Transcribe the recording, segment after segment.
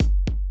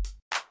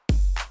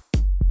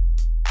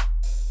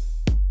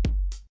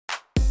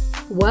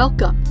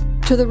Welcome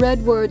to the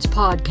REDWords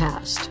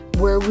podcast,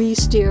 where we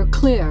steer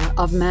clear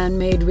of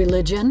man-made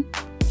religion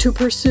to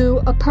pursue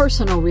a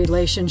personal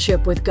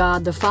relationship with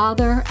God the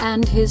Father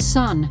and His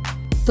Son,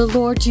 the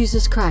Lord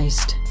Jesus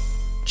Christ.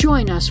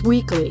 Join us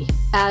weekly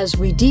as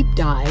we deep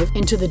dive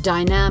into the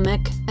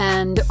dynamic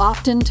and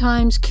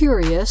oftentimes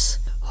curious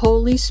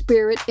Holy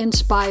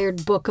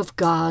Spirit-inspired book of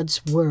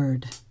God's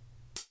Word.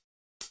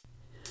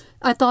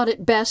 I thought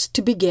it best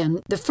to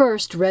begin the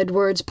first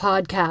REDWords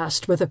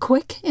podcast with a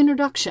quick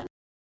introduction.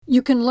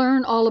 You can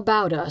learn all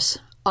about us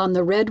on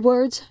the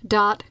TheREDWords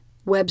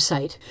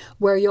website,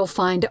 where you'll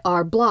find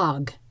our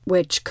blog,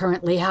 which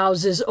currently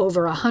houses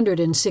over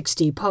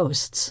 160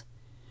 posts.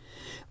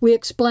 We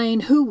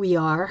explain who we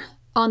are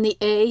on the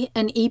A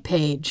and E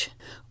page,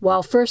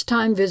 while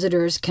first-time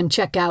visitors can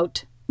check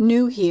out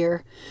New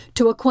Here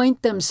to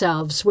acquaint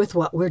themselves with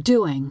what we're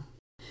doing.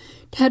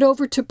 Head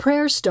over to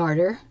Prayer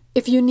Starter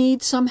if you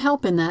need some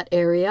help in that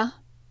area.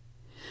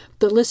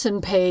 The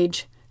Listen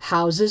page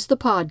houses the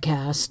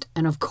podcast,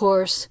 and of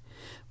course,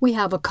 we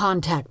have a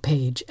contact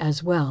page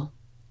as well.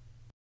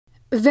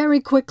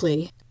 Very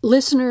quickly,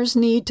 listeners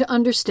need to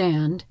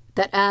understand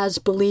that as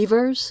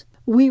believers,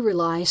 we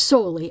rely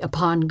solely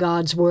upon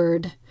God's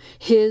Word,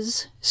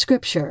 His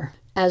Scripture,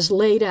 as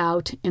laid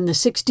out in the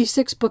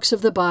 66 books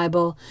of the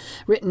Bible,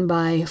 written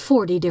by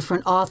 40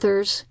 different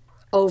authors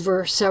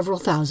over several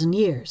thousand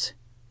years.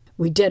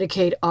 We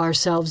dedicate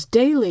ourselves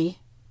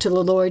daily to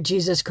the Lord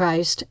Jesus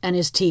Christ and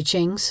His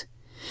teachings,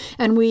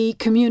 and we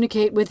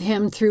communicate with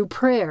Him through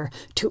prayer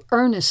to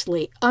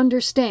earnestly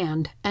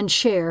understand and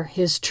share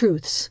His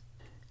truths.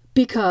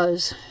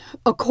 Because,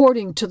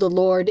 according to the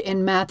Lord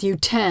in Matthew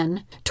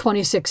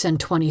 10:26 and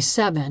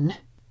 27,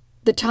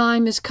 the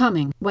time is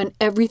coming when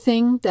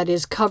everything that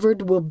is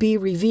covered will be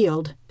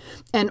revealed,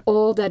 and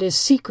all that is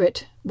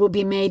secret will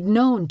be made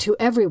known to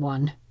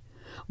everyone.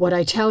 What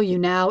I tell you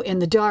now in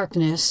the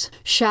darkness,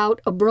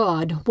 shout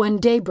abroad when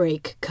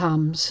daybreak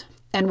comes.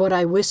 And what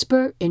I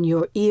whisper in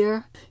your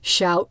ear,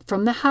 shout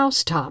from the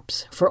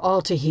housetops for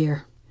all to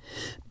hear.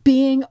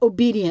 Being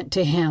obedient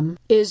to Him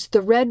is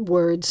the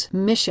TheREDWords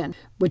mission,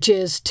 which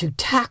is to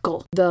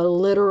tackle the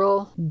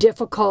literal,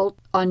 difficult,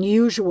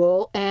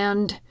 unusual,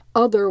 and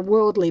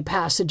otherworldly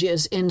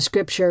passages in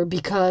Scripture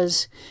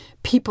because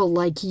people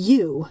like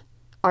you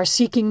are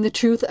seeking the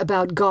truth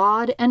about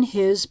God and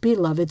His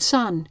beloved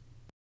Son.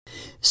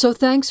 So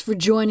thanks for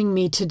joining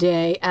me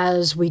today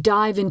as we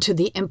dive into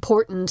the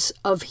importance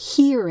of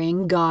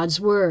hearing God's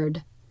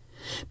Word.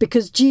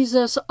 Because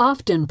Jesus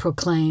often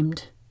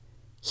proclaimed,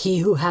 "He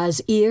who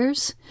has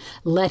ears,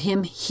 let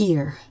him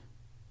hear."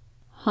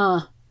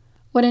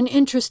 What an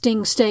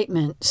interesting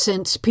statement,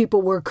 since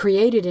people were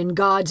created in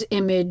God's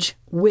image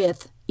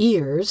with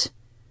ears.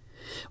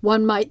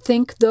 One might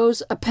think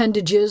those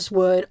appendages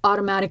would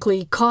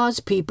automatically cause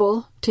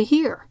people to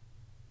hear.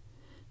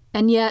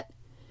 And yet,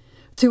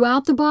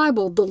 throughout the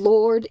Bible, the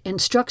Lord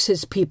instructs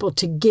His people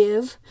to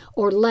give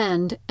or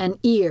lend an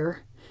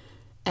ear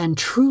and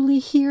truly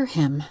hear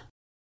Him.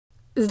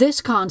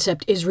 This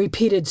concept is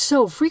repeated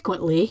so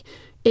frequently,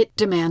 it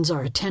demands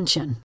our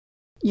attention.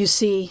 You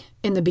see,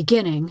 in the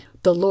beginning,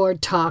 the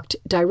Lord talked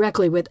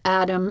directly with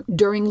Adam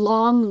during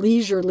long,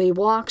 leisurely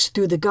walks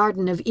through the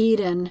Garden of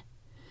Eden.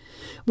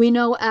 We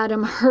know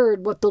Adam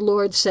heard what the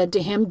Lord said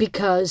to him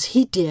because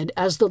he did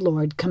as the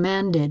Lord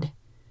commanded.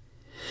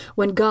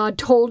 When God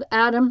told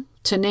Adam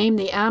to name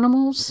the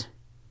animals,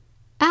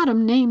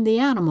 Adam named the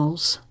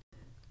animals.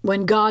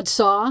 When God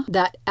saw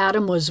that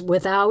Adam was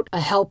without a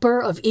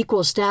helper of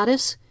equal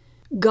status,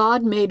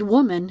 God made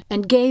woman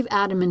and gave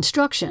Adam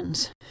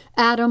instructions.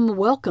 Adam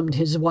welcomed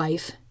his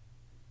wife.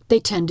 They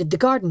tended the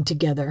garden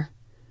together.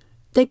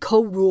 They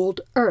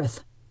co-ruled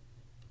earth.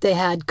 They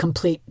had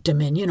complete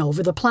dominion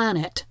over the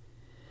planet.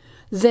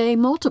 They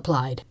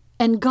multiplied,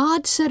 and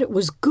God said it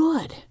was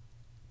good.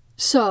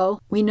 So,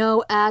 we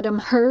know Adam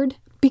heard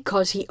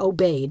because he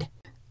obeyed.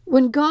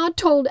 When God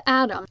told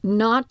Adam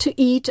not to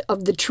eat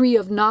of the tree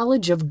of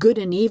knowledge of good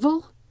and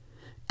evil,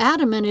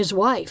 Adam and his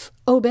wife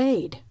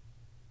obeyed.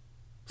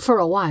 For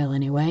a while,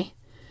 anyway.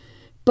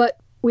 But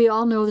we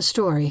all know the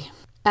story.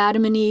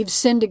 Adam and Eve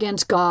sinned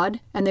against God,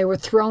 and they were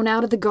thrown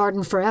out of the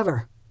garden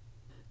forever.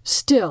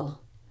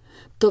 Still,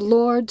 the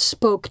Lord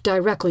spoke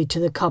directly to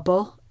the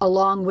couple,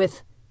 along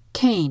with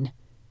Cain,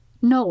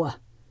 Noah,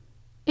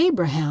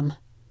 Abraham,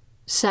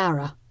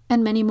 Sarah,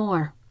 and many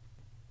more.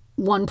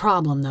 One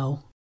problem, though.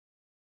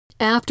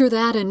 After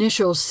that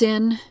initial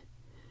sin,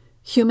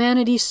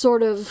 humanity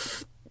sort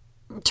of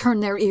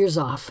turned their ears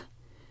off.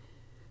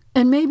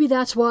 And maybe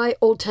that's why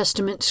Old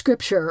Testament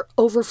Scripture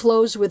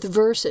overflows with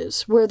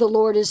verses where the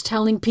Lord is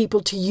telling people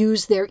to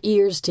use their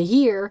ears to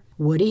hear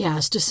what He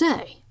has to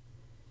say.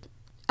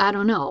 I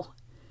don't know,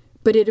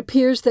 but it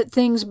appears that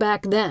things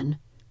back then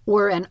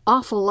were an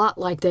awful lot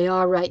like they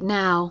are right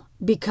now,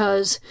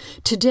 because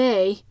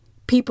today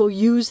people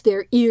use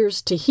their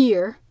ears to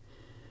hear.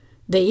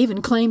 They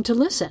even claim to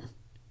listen,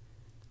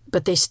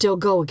 but they still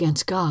go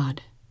against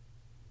God.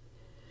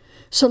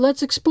 So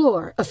let's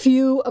explore a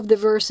few of the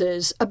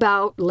verses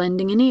about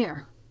lending an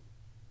ear.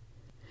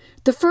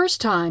 The first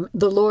time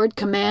the Lord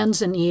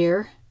commands an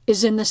ear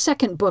is in the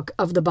second book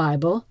of the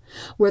Bible,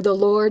 where the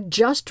Lord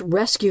just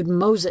rescued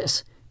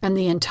Moses and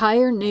the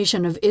entire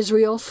nation of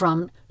Israel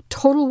from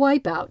total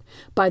wipeout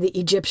by the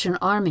Egyptian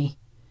army.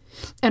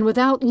 And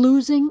without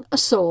losing a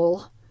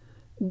soul,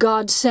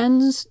 God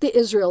sends the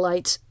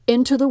Israelites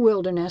into the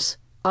wilderness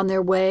on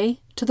their way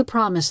to the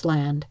Promised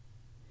Land.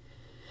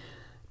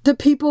 The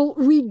people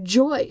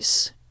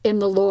rejoice in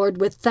the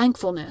Lord with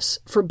thankfulness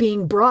for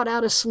being brought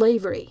out of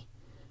slavery.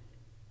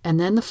 And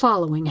then the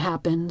following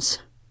happens.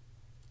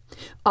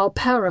 I'll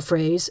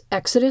paraphrase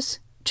Exodus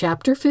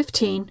chapter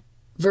 15,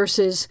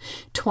 verses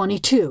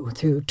 22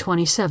 through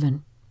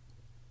 27.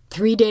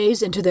 3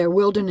 days into their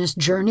wilderness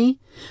journey,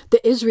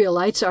 the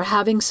Israelites are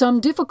having some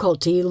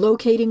difficulty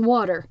locating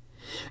water.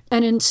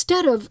 And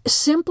instead of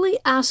simply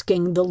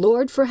asking the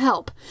Lord for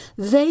help,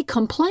 they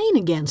complain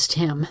against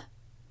him.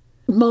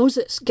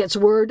 Moses gets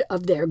word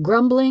of their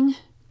grumbling.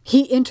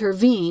 He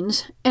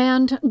intervenes,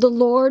 and the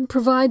Lord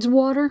provides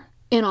water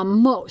in a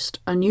most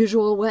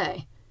unusual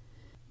way.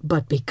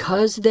 But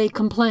because they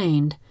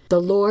complained, the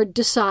Lord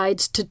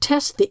decides to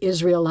test the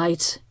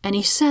Israelites, and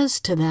he says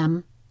to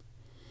them,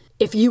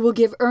 "If you will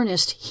give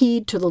earnest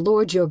heed to the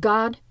Lord your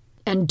God,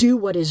 and do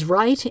what is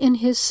right in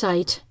his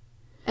sight,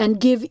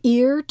 and give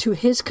ear to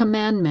his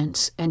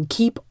commandments, and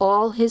keep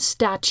all his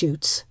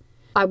statutes,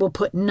 I will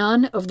put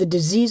none of the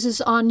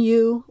diseases on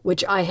you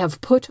which I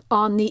have put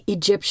on the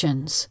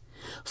Egyptians,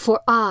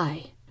 for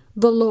I,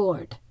 the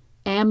Lord,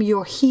 am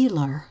your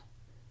healer."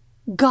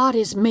 God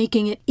is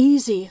making it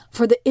easy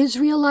for the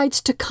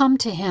Israelites to come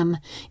to him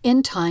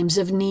in times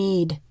of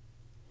need.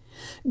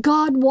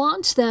 God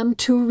wants them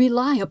to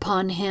rely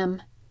upon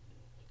him.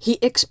 He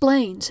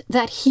explains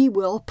that he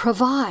will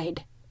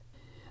provide.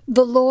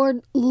 The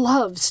Lord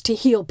loves to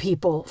heal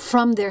people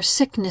from their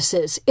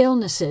sicknesses,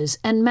 illnesses,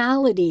 and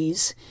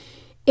maladies.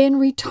 In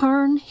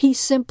return, he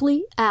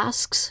simply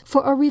asks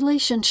for a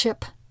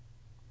relationship.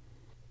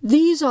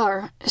 These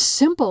are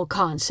simple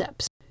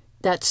concepts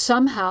that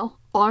somehow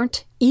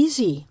aren't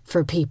easy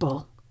for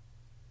people.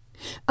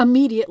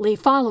 Immediately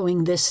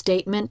following this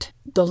statement,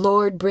 the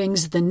Lord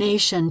brings the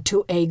nation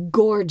to a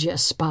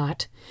gorgeous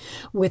spot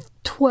with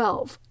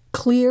 12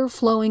 clear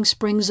flowing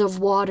springs of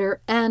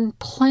water and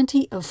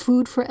plenty of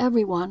food for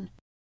everyone.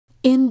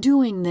 In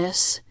doing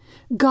this,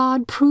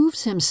 God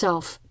proves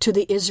himself to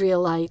the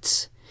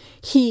Israelites.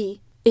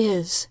 He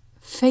is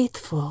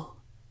faithful.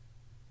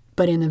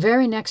 But in the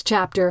very next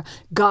chapter,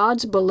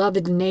 God's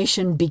beloved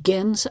nation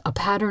begins a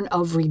pattern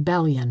of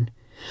rebellion.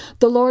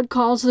 The Lord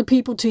calls the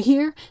people to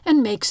hear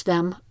and makes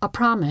them a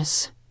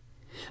promise.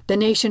 The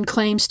nation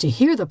claims to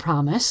hear the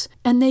promise,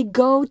 and they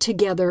go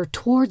together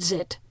towards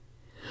it.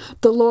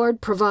 The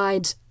Lord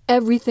provides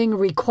everything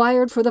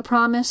required for the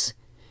promise,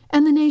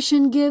 and the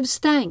nation gives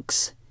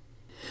thanks.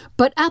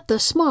 But at the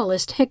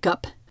smallest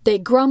hiccup, they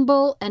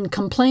grumble and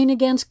complain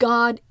against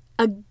God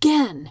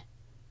again,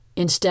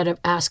 instead of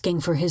asking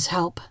for his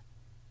help.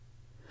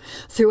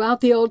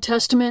 Throughout the Old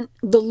Testament,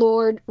 the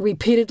Lord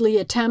repeatedly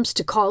attempts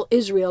to call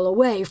Israel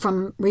away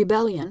from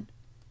rebellion.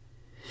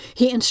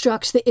 He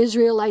instructs the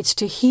Israelites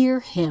to hear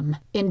him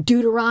in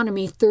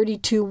Deuteronomy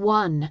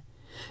 32:1,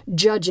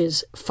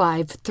 Judges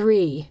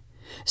 5:3,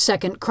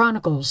 2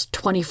 Chronicles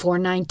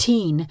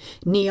 24:19,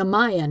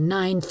 Nehemiah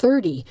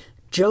 9:30,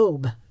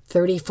 Job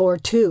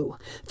 34:2,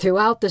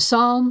 throughout the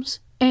Psalms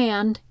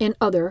and in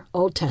other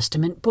Old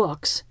Testament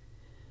books.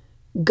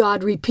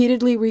 God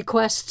repeatedly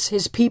requests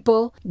his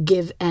people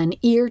give an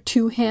ear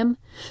to him,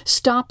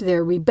 stop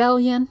their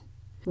rebellion,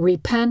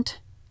 repent,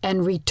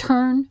 and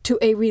return to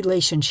a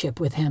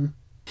relationship with him.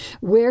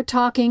 We're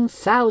talking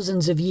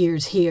thousands of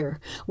years here,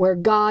 where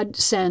God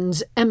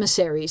sends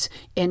emissaries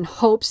in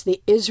hopes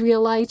the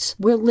Israelites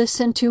will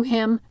listen to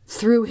him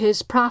through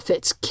his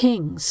prophets,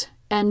 kings,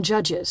 and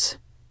judges.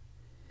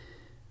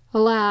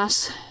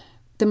 Alas,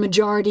 the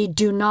majority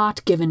do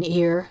not give an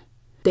ear.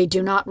 They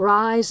do not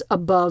rise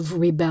above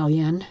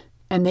rebellion,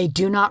 and they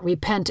do not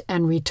repent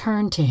and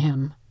return to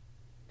him.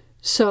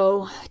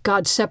 So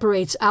God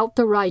separates out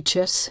the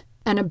righteous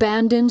and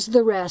abandons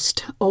the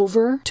rest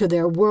over to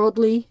their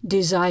worldly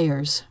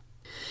desires.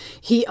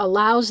 He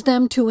allows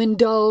them to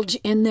indulge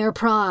in their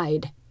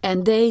pride,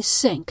 and they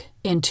sink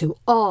into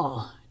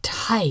all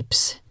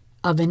types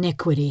of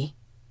iniquity.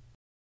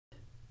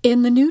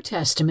 In the New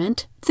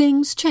Testament,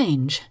 things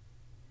change.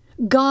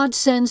 God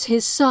sends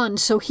his Son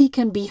so he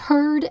can be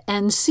heard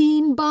and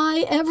seen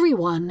by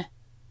everyone.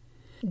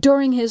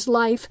 During his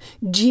life,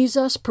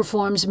 Jesus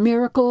performs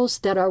miracles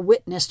that are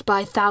witnessed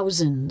by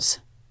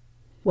thousands.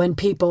 When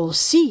people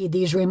see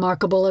these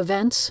remarkable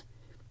events,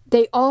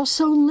 they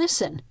also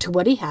listen to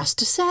what he has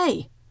to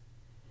say.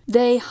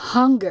 They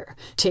hunger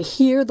to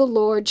hear the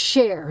Lord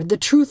share the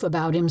truth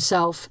about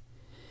himself.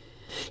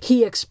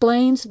 He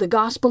explains the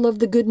gospel of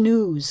the good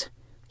news.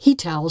 He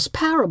tells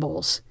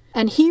parables,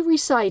 and he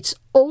recites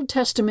Old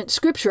Testament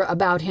scripture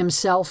about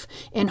himself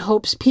in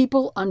hopes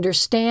people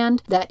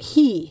understand that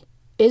he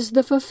is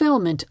the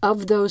fulfillment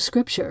of those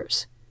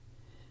scriptures.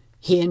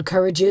 He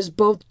encourages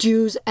both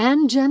Jews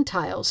and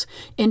Gentiles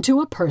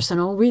into a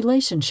personal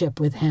relationship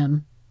with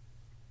him.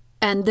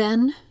 And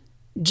then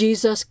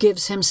Jesus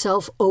gives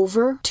himself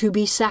over to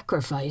be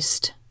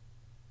sacrificed.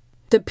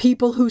 The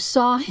people who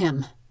saw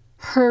him,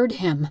 heard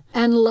him,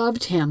 and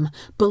loved him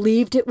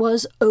believed it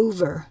was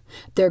over.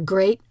 Their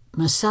great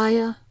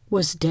Messiah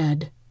was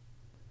dead.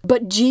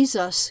 But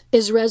Jesus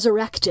is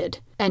resurrected,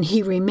 and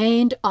he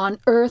remained on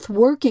earth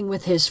working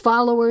with his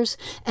followers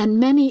and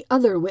many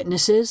other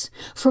witnesses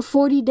for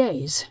 40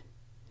 days.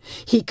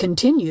 He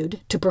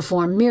continued to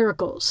perform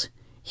miracles.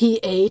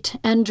 He ate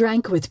and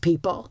drank with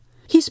people.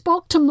 He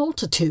spoke to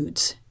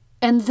multitudes.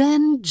 And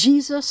then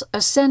Jesus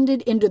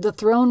ascended into the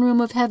throne room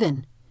of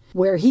heaven,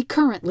 where he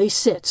currently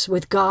sits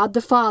with God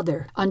the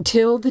Father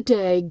until the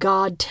day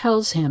God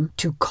tells him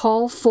to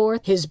call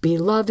forth his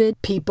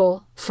beloved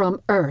people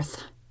from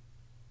earth.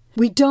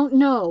 We don't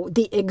know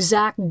the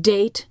exact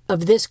date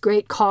of this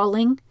great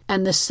calling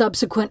and the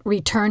subsequent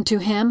return to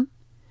him,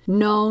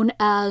 known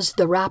as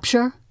the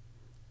rapture,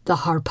 the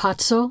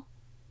harpazo.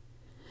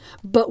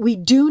 But we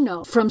do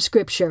know from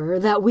Scripture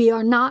that we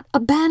are not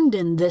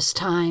abandoned this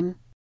time,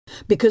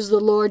 because the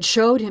Lord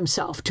showed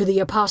himself to the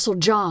Apostle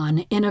John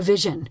in a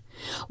vision,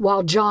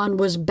 while John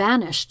was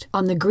banished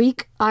on the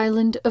Greek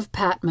island of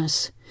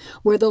Patmos,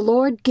 where the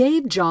Lord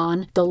gave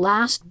John the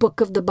last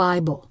book of the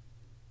Bible,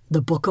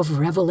 the book of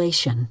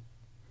Revelation.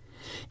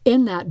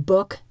 In that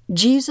book,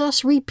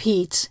 Jesus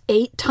repeats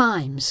 8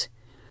 times,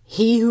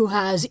 "He who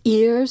has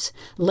ears,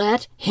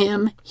 let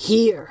him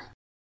hear."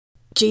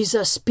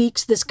 Jesus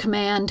speaks this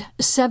command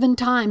 7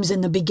 times in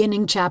the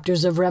beginning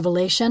chapters of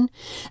Revelation,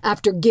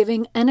 after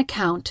giving an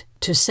account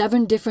to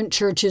 7 different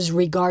churches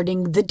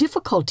regarding the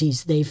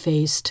difficulties they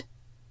faced.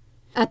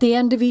 At the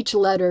end of each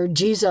letter,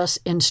 Jesus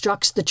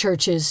instructs the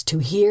churches to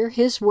hear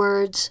his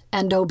words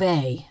and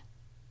obey.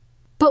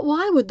 But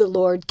why would the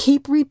Lord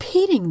keep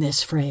repeating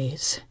this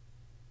phrase?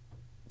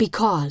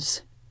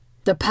 Because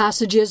the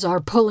passages are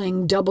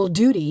pulling double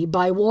duty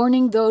by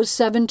warning those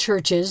 7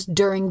 churches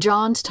during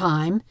John's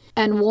time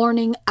and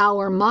warning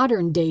our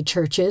modern-day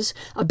churches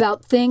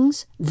about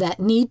things that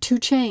need to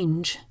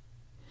change.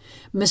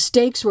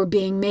 Mistakes were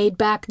being made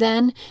back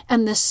then,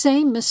 and the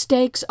same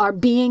mistakes are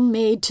being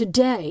made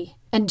today,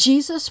 and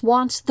Jesus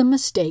wants the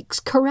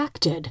mistakes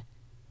corrected.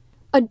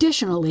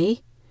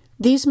 Additionally,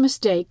 these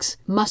mistakes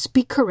must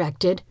be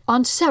corrected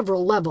on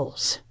several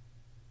levels.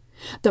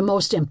 The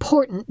most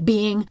important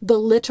being the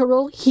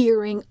literal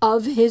hearing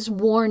of his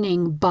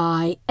warning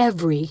by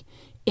every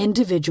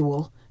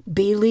individual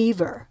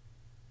believer.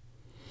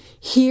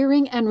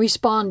 Hearing and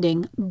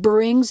responding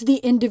brings the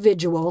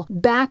individual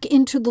back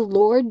into the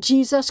Lord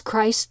Jesus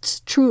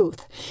Christ's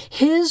truth,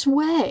 his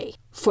way,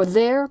 for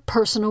their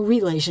personal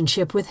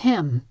relationship with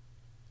him.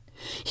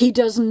 He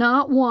does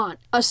not want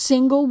a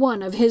single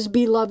one of his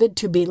beloved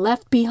to be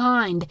left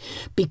behind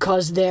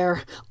because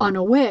they're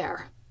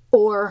unaware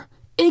or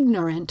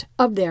ignorant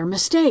of their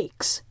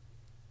mistakes.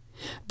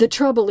 The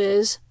trouble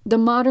is, the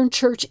modern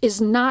church is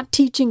not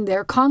teaching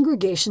their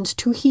congregations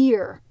to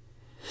hear.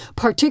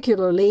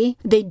 Particularly,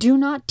 they do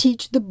not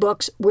teach the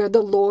books where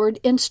the Lord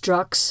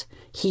instructs,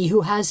 "He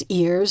who has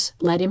ears,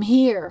 let him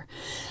hear."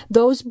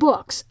 Those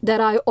books that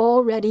I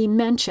already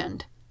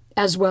mentioned,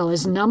 as well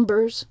as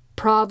Numbers,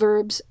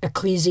 Proverbs,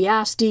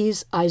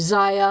 Ecclesiastes,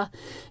 Isaiah,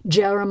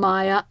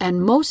 Jeremiah,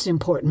 and most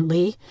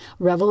importantly,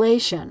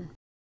 Revelation.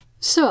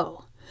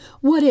 So,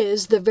 what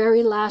is the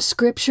very last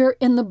scripture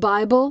in the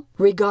Bible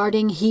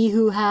regarding he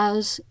who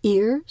has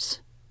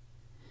ears?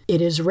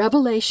 It is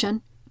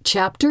Revelation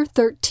chapter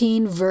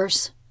 13,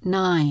 verse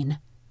 9.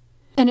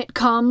 And it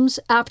comes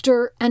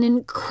after an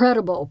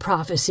incredible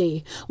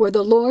prophecy where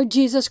the Lord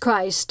Jesus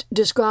Christ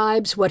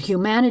describes what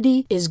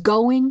humanity is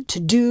going to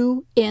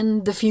do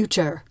in the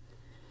future.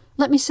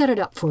 Let me set it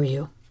up for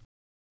you.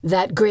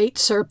 That great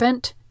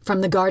serpent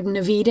from the Garden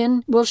of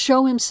Eden will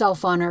show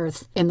himself on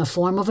earth in the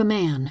form of a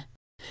man.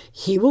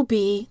 He will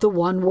be the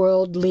one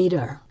world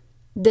leader.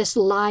 This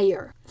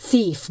liar,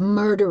 thief,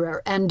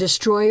 murderer, and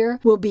destroyer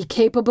will be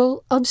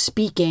capable of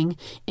speaking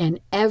in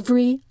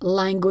every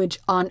language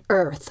on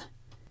earth,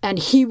 and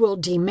he will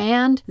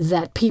demand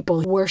that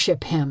people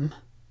worship him.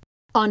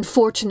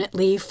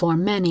 Unfortunately for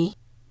many,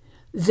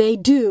 they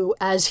do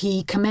as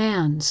he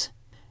commands.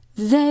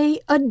 They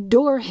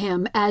adore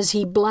him as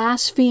he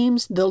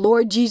blasphemes the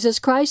Lord Jesus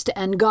Christ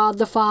and God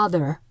the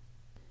Father.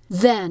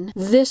 Then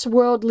this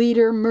world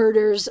leader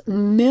murders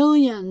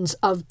millions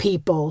of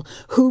people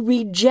who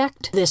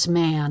reject this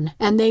man,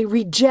 and they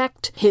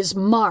reject his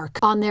mark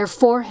on their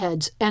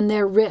foreheads and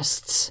their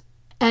wrists,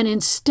 and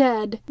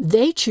instead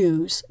they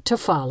choose to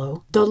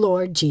follow the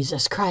Lord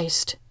Jesus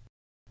Christ.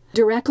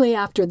 Directly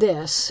after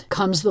this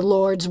comes the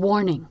Lord's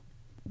warning,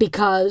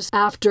 because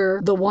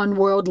after the one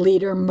world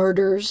leader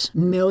murders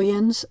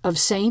millions of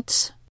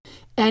saints,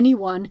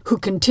 anyone who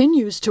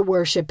continues to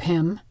worship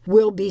him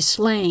will be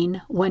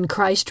slain when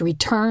Christ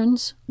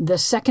returns the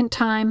second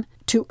time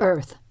to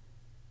earth.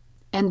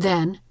 And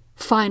then,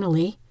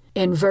 finally,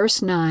 in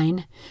verse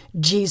 9,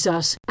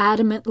 Jesus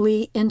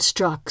adamantly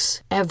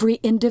instructs every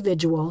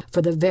individual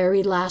for the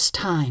very last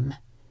time,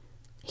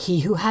 "He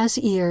who has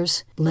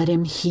ears, let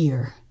him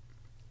hear."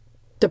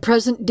 The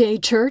present-day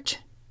church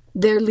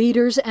Their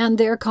leaders and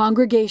their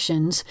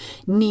congregations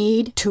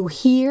need to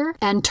hear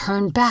and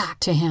turn back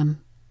to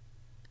Him.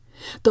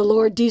 The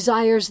Lord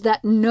desires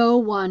that no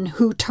one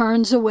who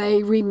turns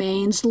away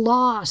remains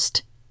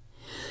lost.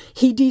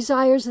 He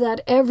desires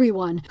that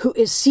everyone who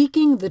is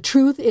seeking the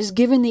truth is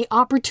given the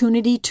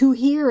opportunity to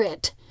hear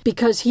it,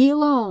 because He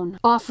alone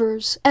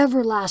offers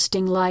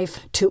everlasting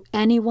life to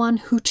anyone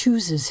who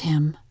chooses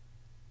Him.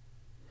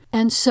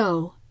 And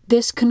so,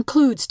 this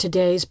concludes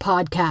today's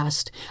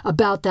podcast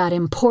about that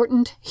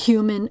important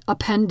human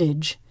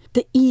appendage,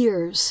 the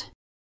ears.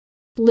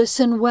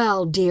 Listen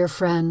well, dear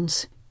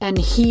friends, and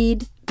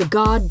heed the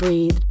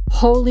God-breathed,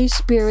 Holy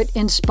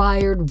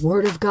Spirit-inspired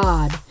Word of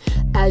God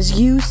as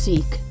you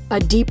seek a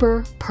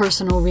deeper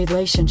personal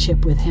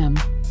relationship with Him.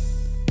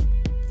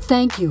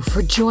 Thank you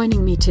for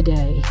joining me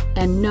today,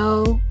 and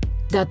know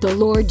that the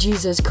Lord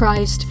Jesus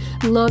Christ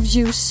loves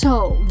you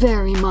so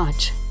very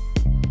much,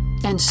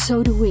 and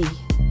so do we.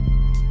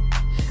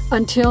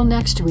 Until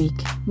next week,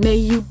 may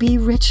you be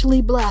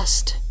richly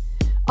blessed.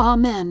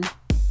 Amen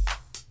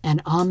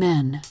and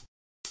amen.